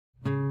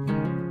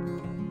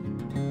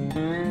Hi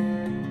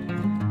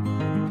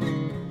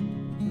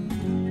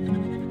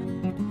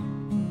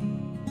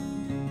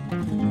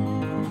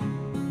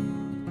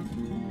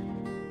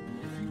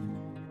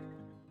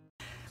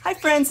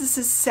friends, this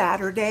is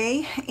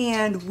Saturday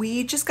and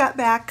we just got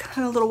back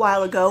a little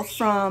while ago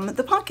from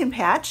the pumpkin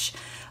patch.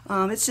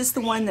 It's just the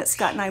one that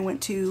Scott and I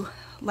went to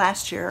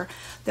last year.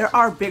 There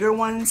are bigger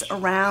ones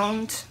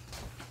around.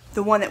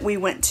 The one that we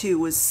went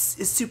to is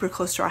super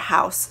close to our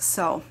house,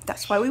 so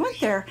that's why we went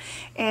there.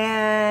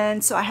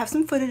 And so I have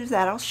some footage of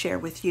that I'll share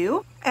with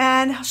you,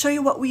 and I'll show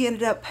you what we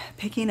ended up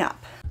picking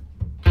up.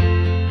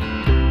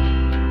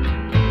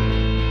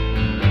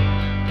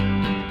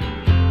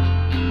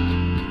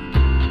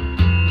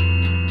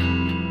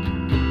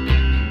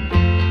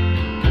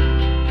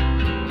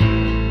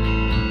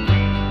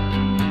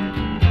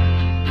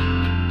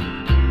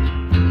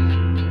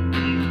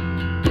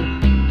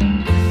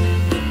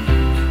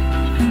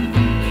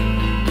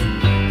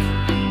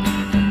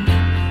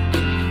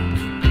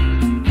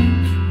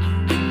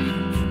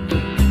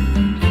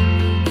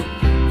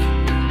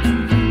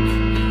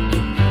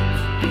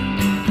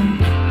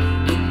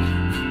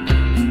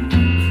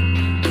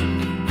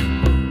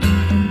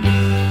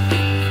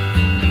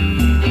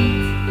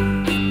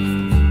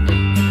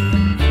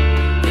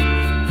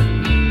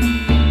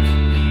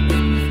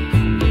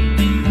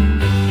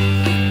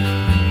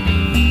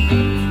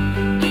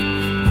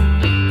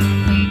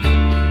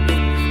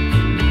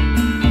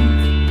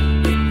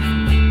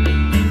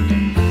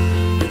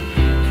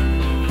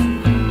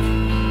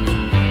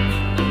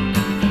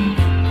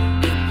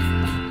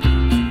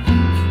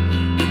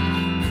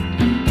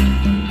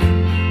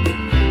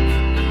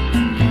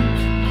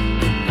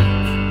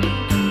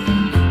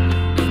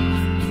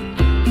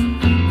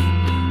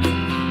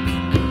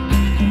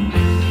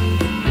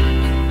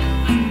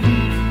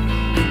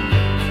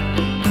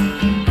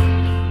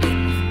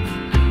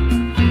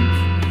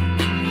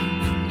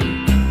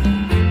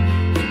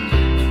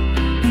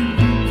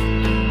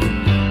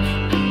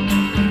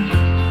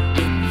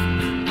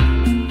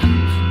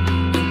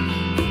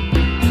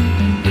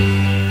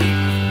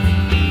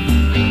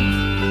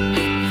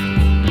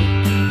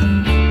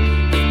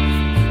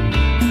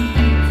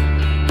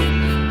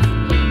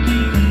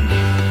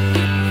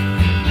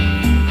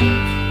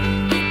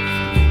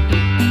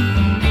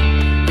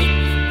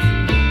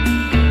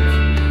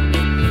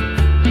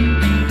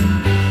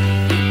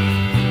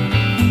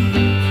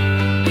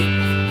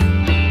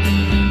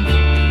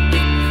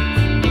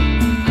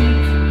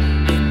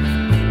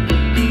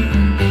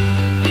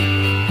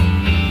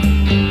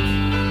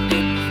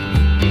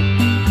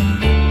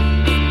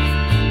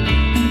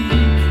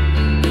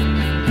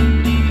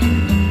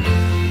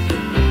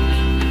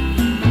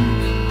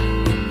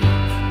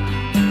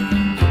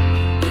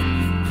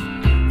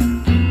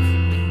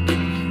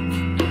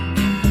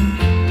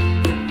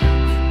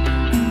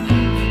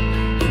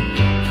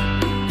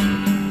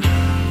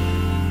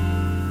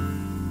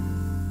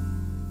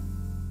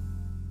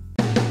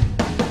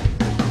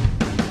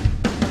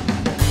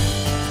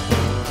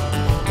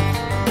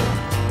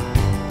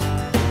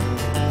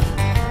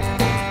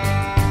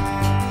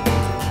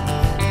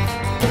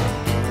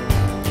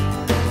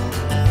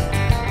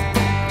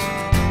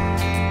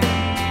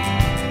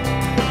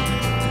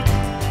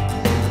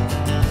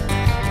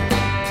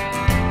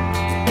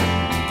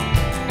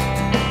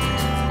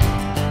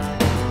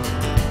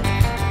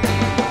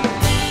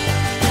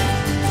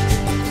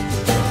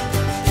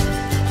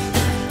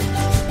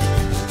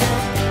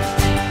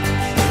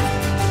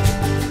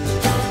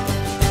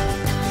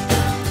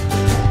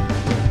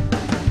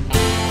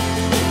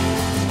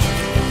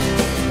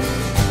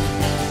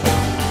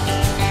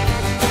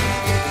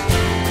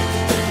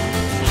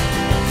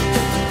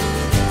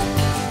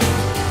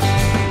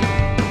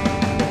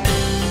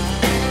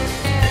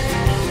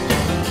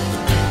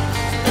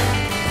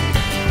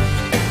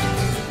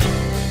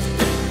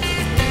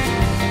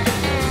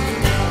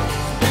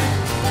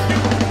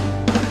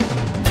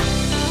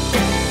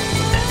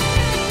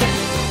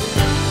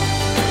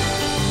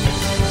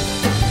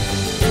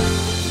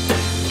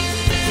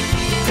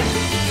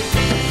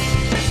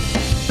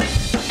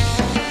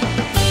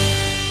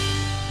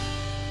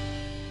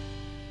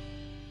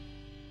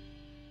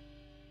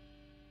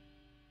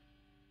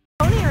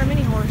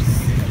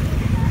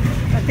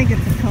 I think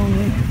it's a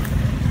pony.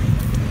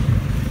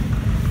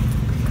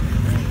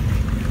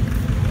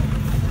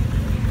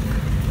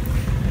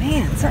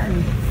 Man,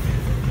 starting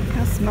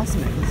to smell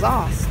some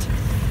exhaust.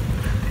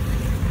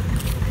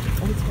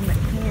 Oh, it's from a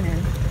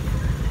cannon.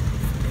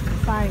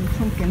 Firing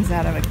pumpkins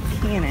out of a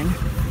cannon.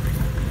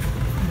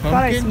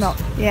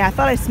 I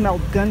thought I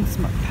smelled gun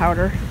smoke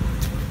powder.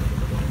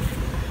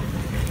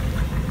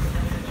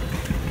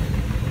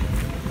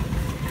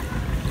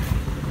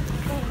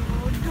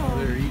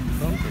 They're eating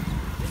pumpkins.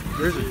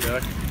 There's a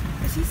duck.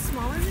 Is he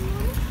smaller than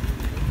normal?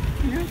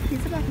 No,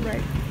 he's about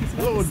right. He's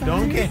about Hello,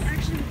 donkey.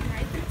 Actually,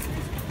 right that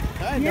size.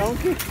 Hi,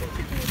 donkey.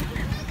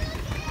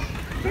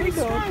 There you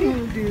go,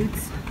 little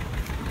dudes.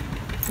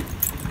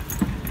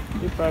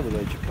 They probably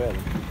let you pet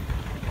him.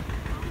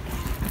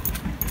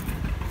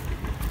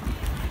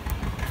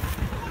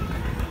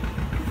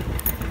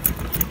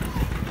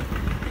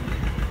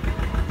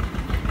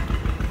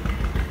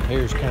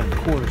 hair's kind of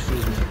coarse,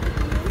 isn't it?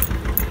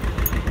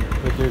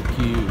 But they're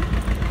cute.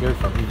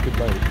 Careful, you could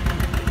bite.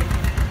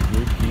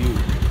 They're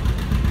cute.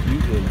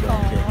 Cute little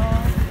dog.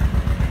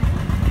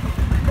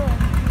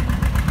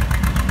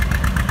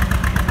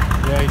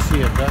 Yeah, I see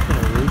a duck and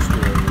a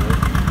rooster over there.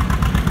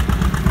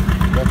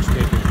 Duck's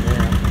taking a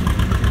nap.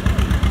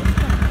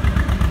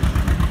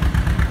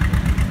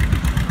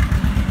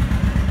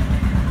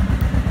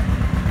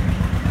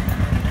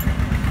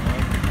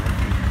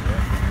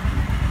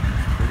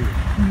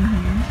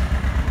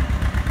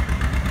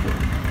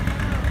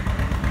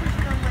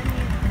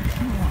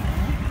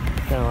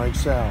 Kind of like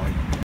Sally.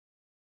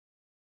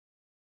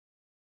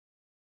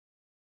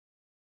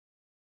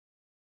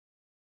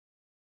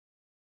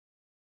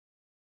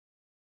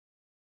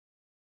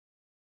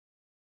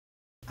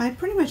 I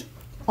pretty much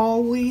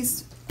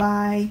always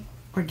buy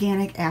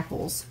organic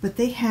apples, but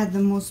they had the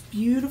most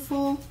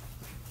beautiful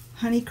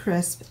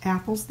Honeycrisp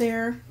apples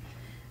there,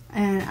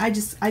 and I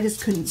just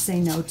couldn't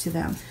say no to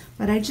them.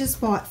 But I just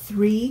bought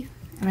 3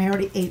 and I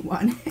already ate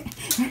one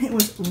and it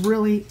was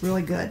really,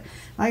 really good.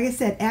 Like I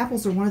said,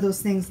 apples are one of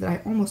those things that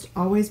I almost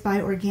always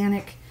buy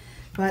organic,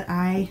 but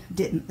I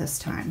didn't this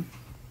time.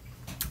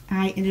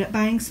 I ended up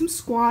buying some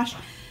squash.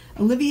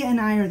 Olivia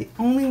and I are the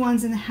only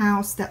ones in the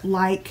house that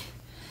like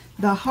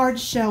the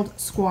hard-shelled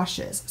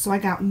squashes. So I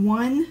got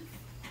 1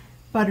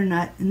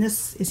 butternut, and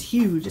this is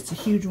huge. It's a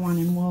huge one,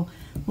 and we'll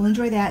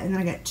enjoy that. And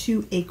then I got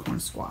 2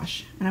 acorn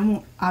squash. And I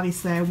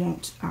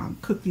won't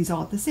cook these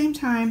all at the same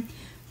time,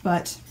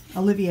 but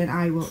Olivia and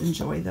I will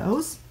enjoy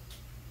those.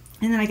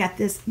 And then I got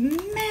this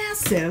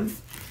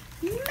massive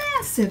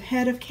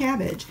head of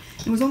cabbage.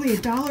 It was only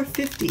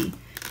 $1.50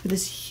 for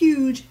this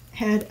huge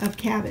head of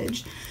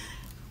cabbage.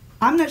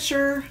 I'm not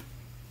sure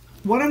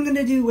what I'm going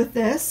to do with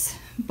this,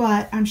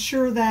 but I'm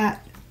sure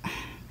that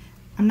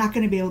we're not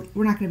going to be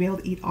able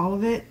to eat all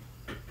of it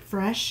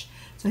fresh.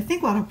 So I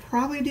think what I'll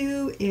probably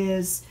do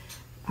is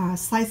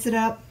slice it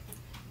up,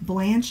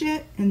 blanch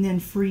it, and then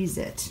freeze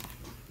it.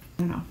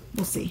 I don't know.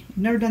 We'll see. I've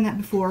never done that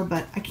before,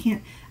 but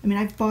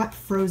I've bought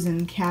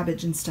frozen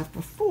cabbage and stuff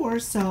before,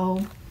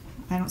 so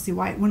I don't see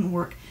why it wouldn't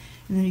work.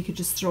 And then you could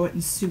just throw it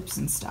in soups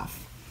and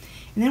stuff.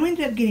 And then we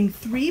ended up getting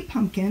 3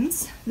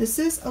 pumpkins. This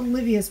is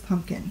Olivia's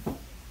pumpkin.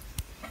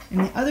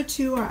 And the other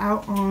 2 are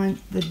out on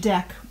the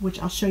deck, which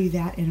I'll show you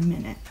that in a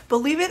minute.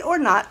 Believe it or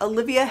not,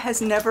 Olivia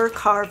has never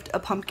carved a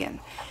pumpkin.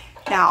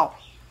 Now,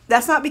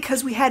 that's not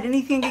because we had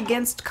anything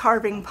against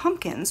carving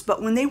pumpkins,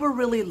 but when they were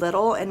really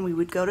little and we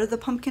would go to the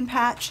pumpkin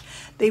patch,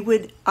 they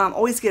would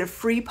always get a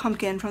free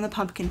pumpkin from the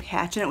pumpkin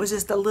patch, and it was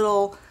just a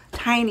little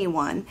tiny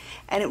one,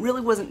 and it really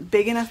wasn't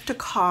big enough to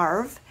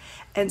carve,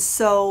 and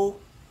so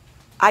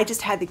I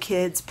just had the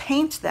kids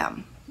paint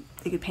them.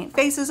 They could paint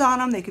faces on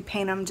them, they could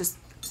paint them just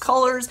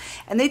colors,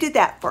 and they did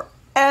that for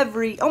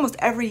almost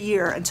every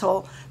year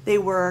until they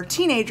were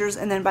teenagers,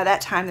 and then by that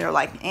time they were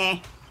like,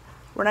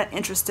 we're not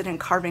interested in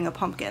carving a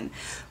pumpkin.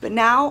 But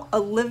now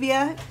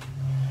Olivia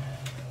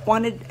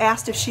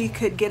asked if she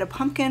could get a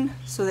pumpkin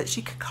so that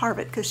she could carve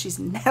it, because she's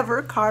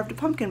never carved a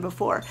pumpkin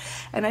before.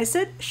 And I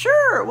said,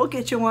 sure, we'll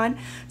get you one.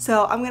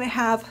 So I'm gonna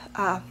have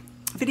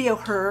video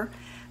her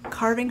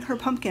carving her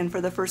pumpkin for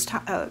the first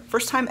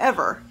time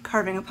ever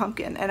carving a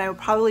pumpkin, and I will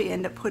probably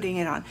end up putting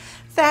it on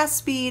fast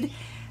speed,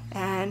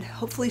 and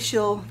hopefully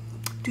she'll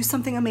do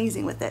something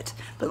amazing with it.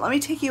 But let me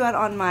take you out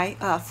on my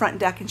front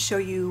deck and show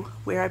you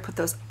where I put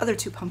those other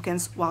 2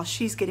 pumpkins while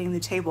she's getting the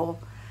table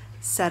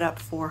set up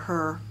for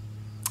her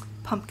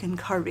pumpkin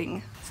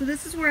carving. So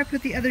this is where I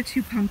put the other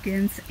 2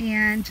 pumpkins,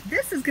 and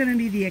this is going to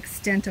be the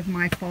extent of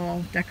my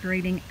fall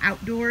decorating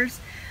outdoors.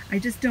 I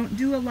just don't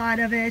do a lot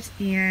of it,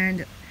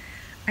 and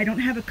I don't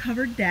have a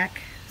covered deck,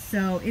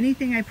 so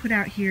anything I put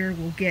out here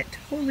will get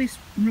totally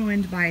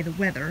ruined by the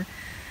weather.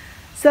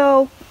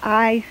 So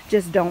I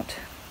just don't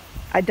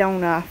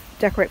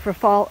decorate for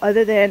fall,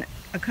 other than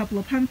a couple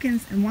of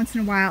pumpkins, and once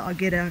in a while I'll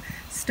get a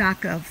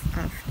stock of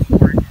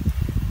corn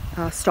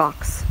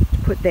stalks to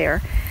put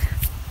there.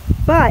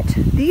 But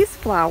these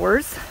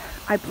flowers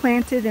I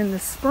planted in the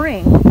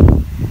spring.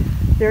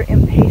 They're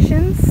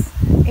impatiens,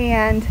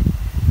 and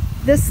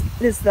this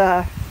is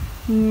the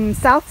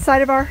south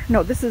side of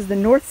this is the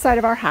north side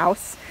of our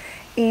house,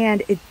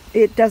 and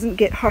it doesn't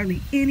get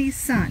hardly any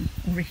sun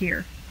over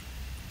here.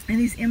 And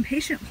these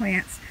impatient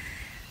plants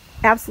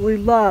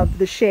absolutely love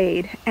the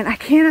shade, and I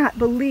cannot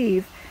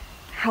believe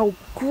how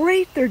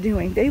great they're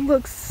doing. They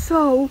look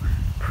so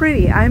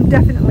pretty. I'm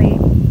definitely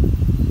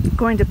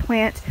going to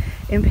plant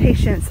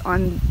impatiens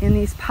in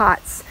these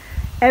pots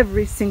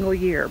every single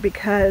year,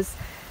 because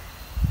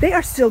they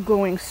are still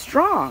going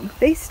strong.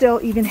 They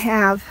still even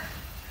have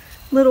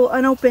little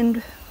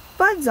unopened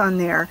buds on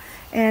there,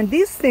 and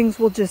these things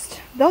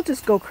they'll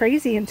just go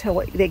crazy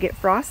until they get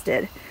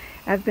frosted.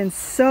 I've been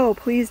so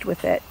pleased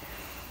with it,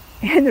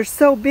 and they're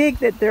so big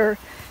that they're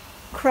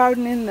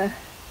crowding in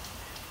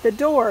the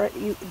door.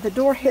 The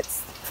door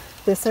hits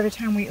this every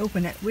time we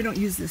open it. We don't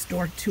use this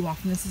door too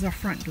often. This is our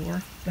front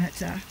door, but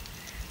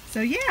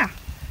so yeah.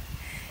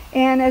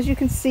 And as you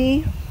can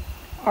see,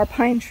 our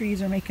pine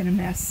trees are making a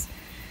mess.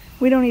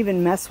 We don't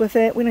even mess with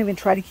it. We don't even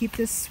try to keep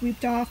this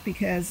swept off,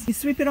 because you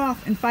sweep it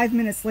off and 5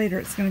 minutes later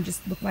it's going to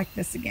just look like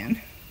this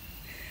again.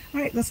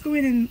 All right, let's go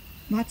in and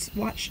let's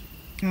watch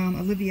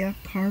Olivia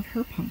carve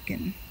her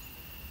pumpkin.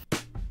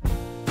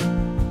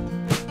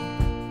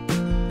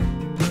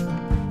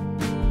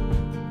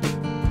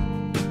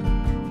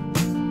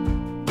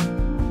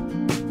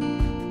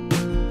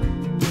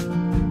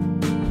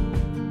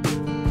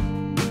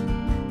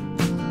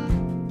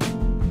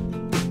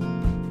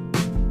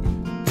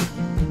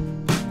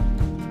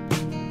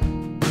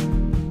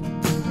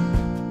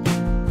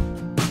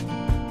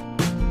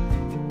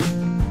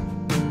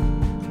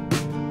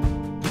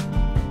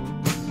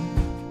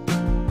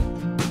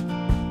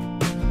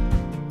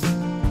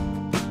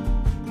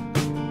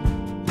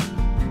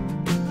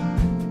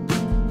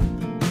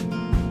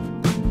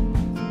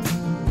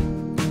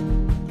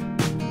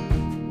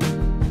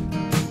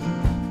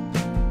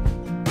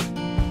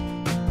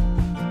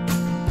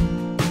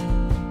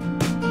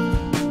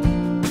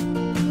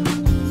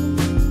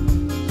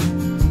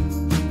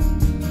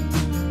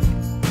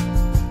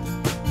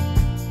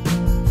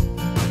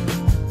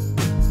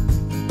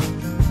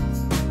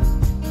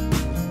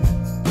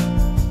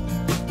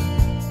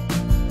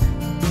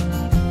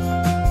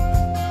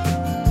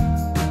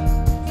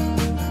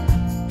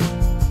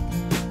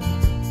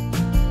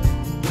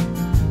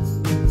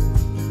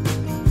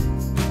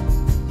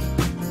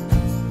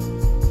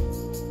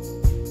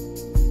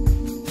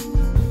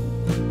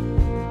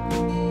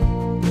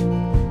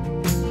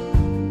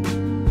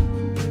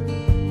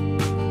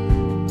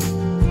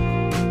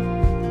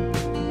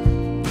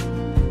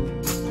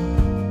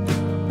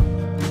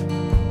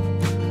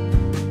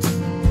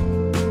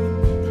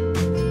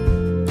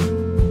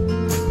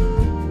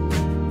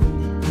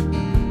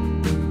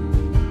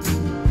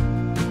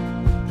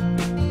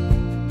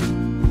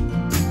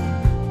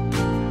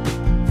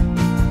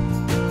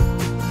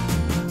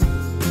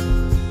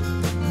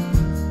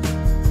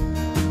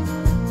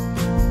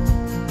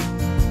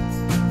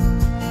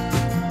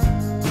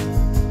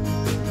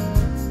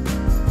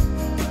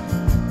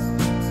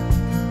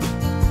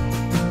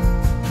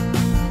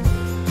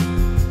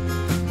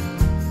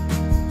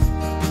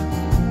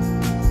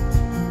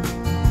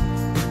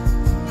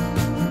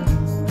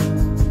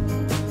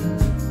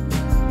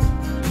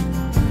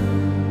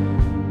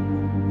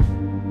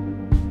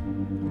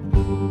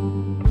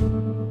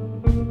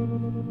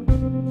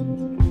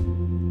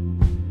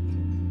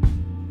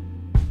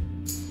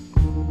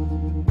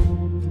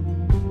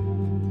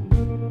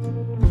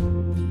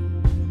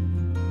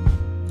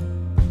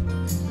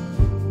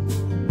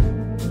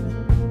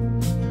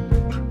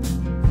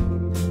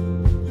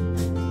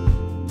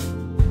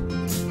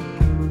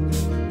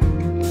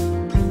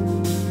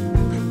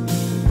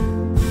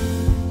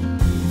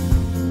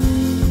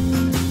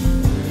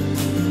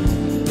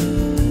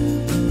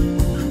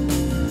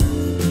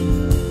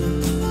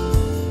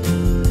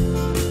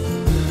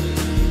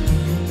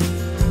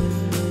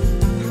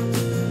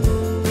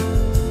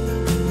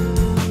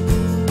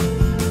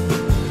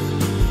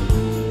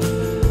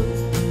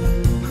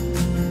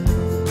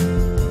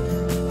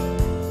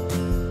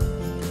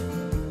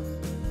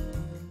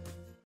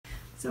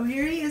 So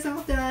here he is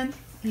all done,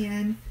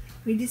 and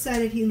we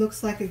decided he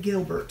looks like a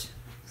Gilbert.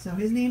 So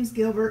his name's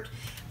Gilbert.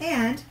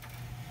 And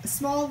a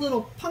small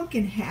little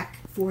pumpkin hack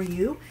for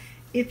you.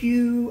 If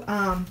you,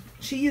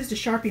 she used a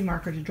Sharpie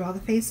marker to draw the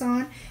face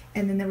on,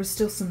 and then there was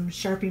still some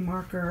Sharpie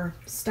marker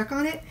stuck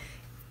on it.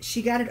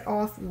 She got it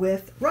off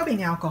with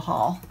rubbing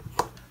alcohol.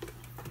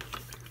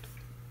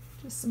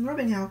 Just some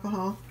rubbing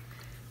alcohol,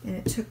 and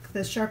it took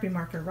the Sharpie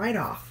marker right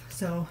off.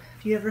 So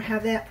if you ever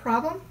have that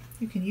problem,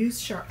 you can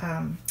use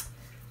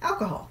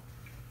alcohol.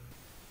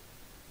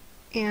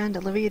 And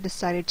Olivia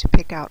decided to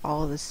pick out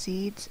all of the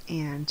seeds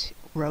and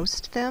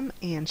roast them,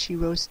 and she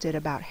roasted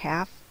about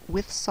half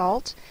with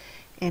salt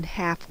and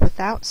half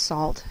without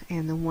salt,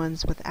 and the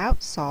ones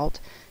without salt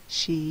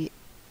she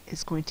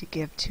is going to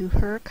give to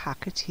her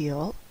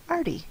cockatiel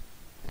Artie.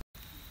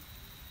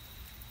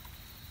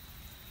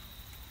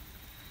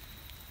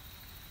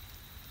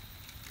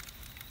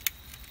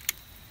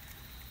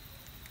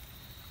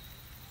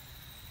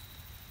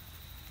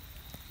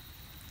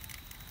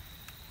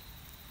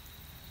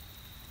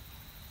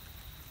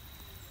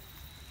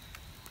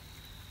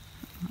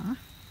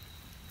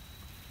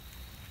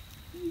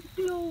 He's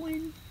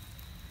glowing.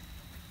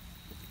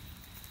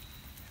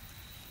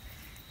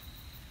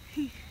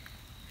 You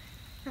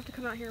have to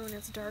come out here when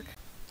it's dark.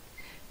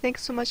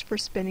 Thanks so much for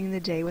spending the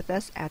day with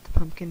us at the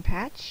pumpkin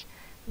patch.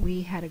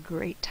 We had a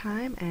great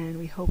time, and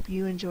we hope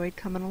you enjoyed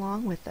coming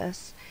along with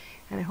us.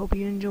 And I hope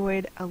you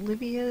enjoyed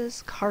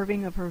Olivia's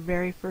carving of her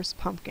very first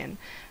pumpkin.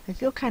 I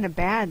feel kind of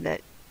bad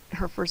that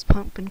her first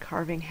pumpkin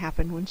carving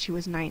happened when she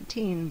was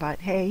 19, but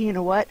hey, you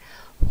know what?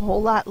 A whole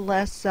lot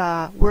less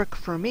work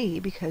for me,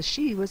 because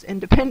she was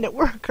independent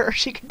worker.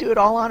 She could do it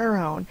all on her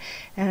own,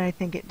 and I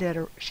think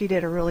she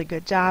did a really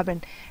good job,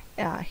 and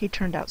he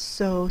turned out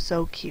so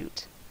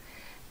cute.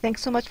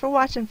 Thanks so much for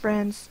watching,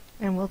 friends,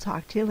 and we'll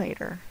talk to you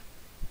later.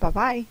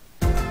 Bye-bye.